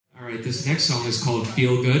Alright, this next song is called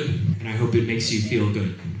Feel Good, and I hope it makes you feel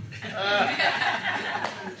good.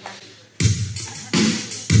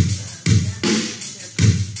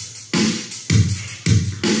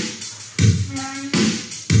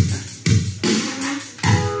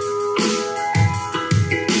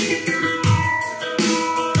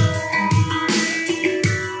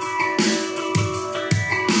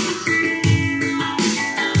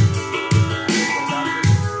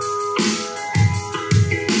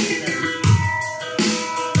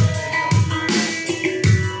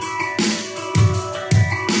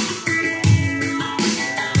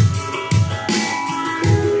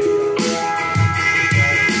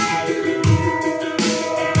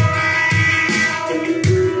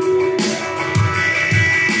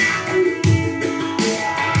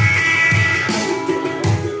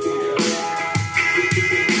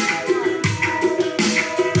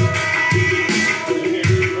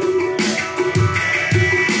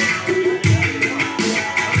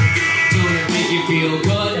 Feel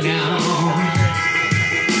good now.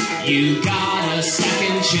 You got a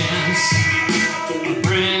second chance, a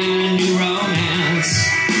brand new romance,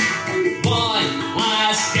 one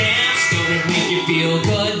last dance. Don't it make you feel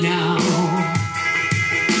good now?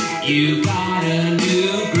 You got a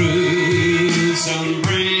new groove, some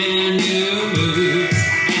brand new moves,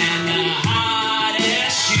 and the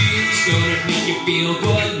hottest shoes. Don't it make you feel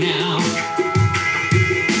good now?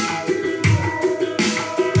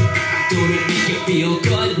 Feel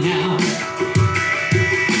good now.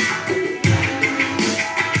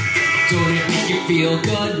 Don't it make you feel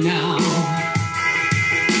good now?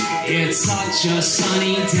 It's such a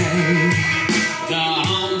sunny day. The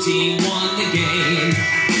home team won the game.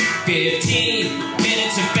 15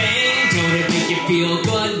 minutes of fame. Don't it make you feel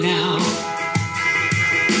good now?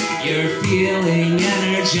 You're feeling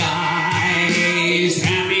energized,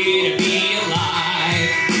 happy to be alive.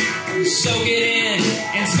 Soak it in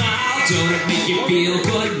and smile. Don't it make you feel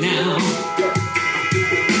good now?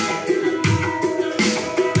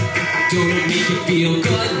 Don't it make you feel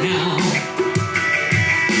good now?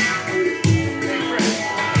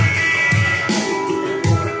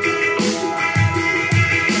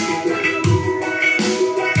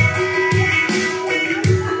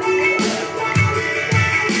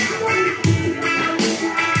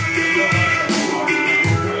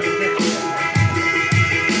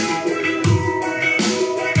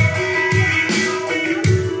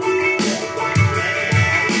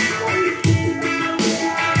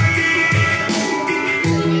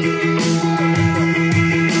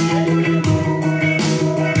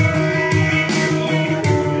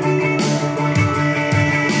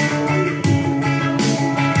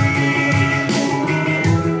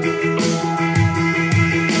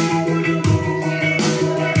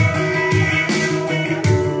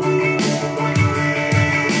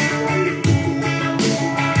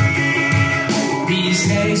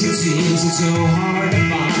 It seems it's so hard to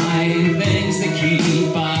find things that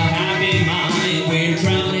keep a happy mind. We're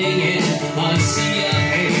drowning in a sea of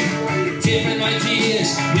hate, different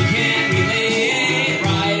ideas we can't relate.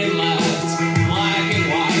 Right and left, black and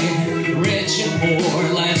white, rich and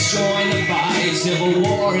poor. Let's join the fight. Civil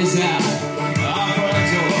war is at our front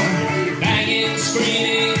door, banging,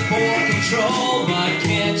 screaming for control. But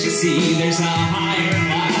can't you see there's a higher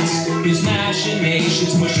class whose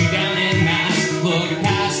machinations push you down en masse? Look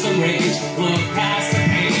past the rage, look past the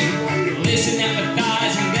pain. Listen,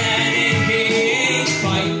 empathize, and then engage.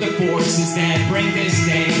 Fight the forces that bring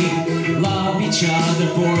disdain. Love each other,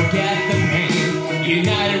 forget the pain.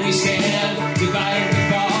 United we stand, divided we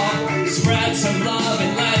fall. Spread some love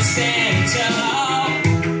and let's stand tall.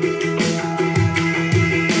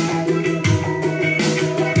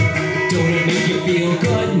 Don't it make you feel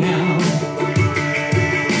good now?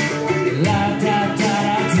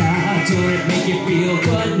 Don't it make you feel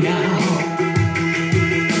good now?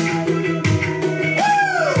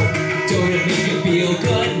 Woo! Don't it make you feel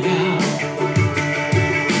good now?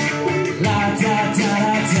 La da da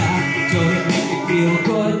da da. Don't it make you feel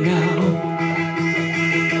good now?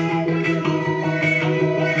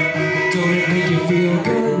 Don't it make you feel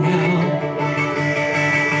good now?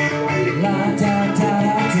 La da da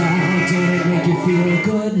da da. Don't it make you feel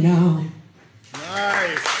good now?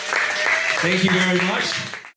 Nice. Thank you very much.